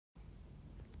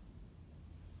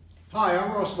Hi,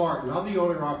 I'm Ross Martin. I'm the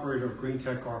owner-operator of Green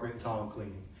Tech Carpet and Tile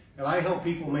Cleaning, and I help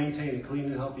people maintain a clean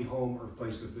and healthy home or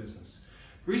place of business.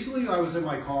 Recently, I was in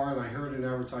my car and I heard an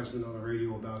advertisement on the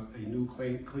radio about a new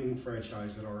cleaning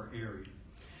franchise in our area.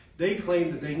 They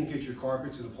claim that they can get your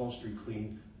carpets and upholstery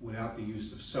clean without the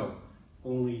use of soap,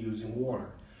 only using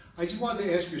water. I just wanted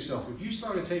to ask yourself, if you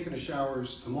started taking the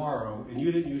showers tomorrow and you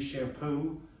didn't use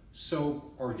shampoo,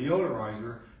 soap, or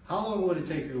deodorizer, how long would it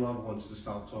take your loved ones to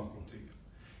stop talking to you?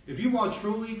 If you want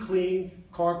truly clean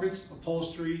carpets,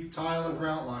 upholstery, tile, and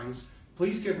grout lines,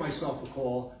 please give myself a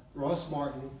call, Ross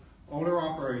Martin,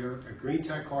 owner-operator at Green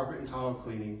Tech Carpet and Tile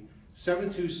Cleaning,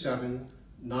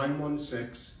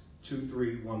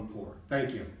 727-916-2314.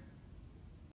 Thank you.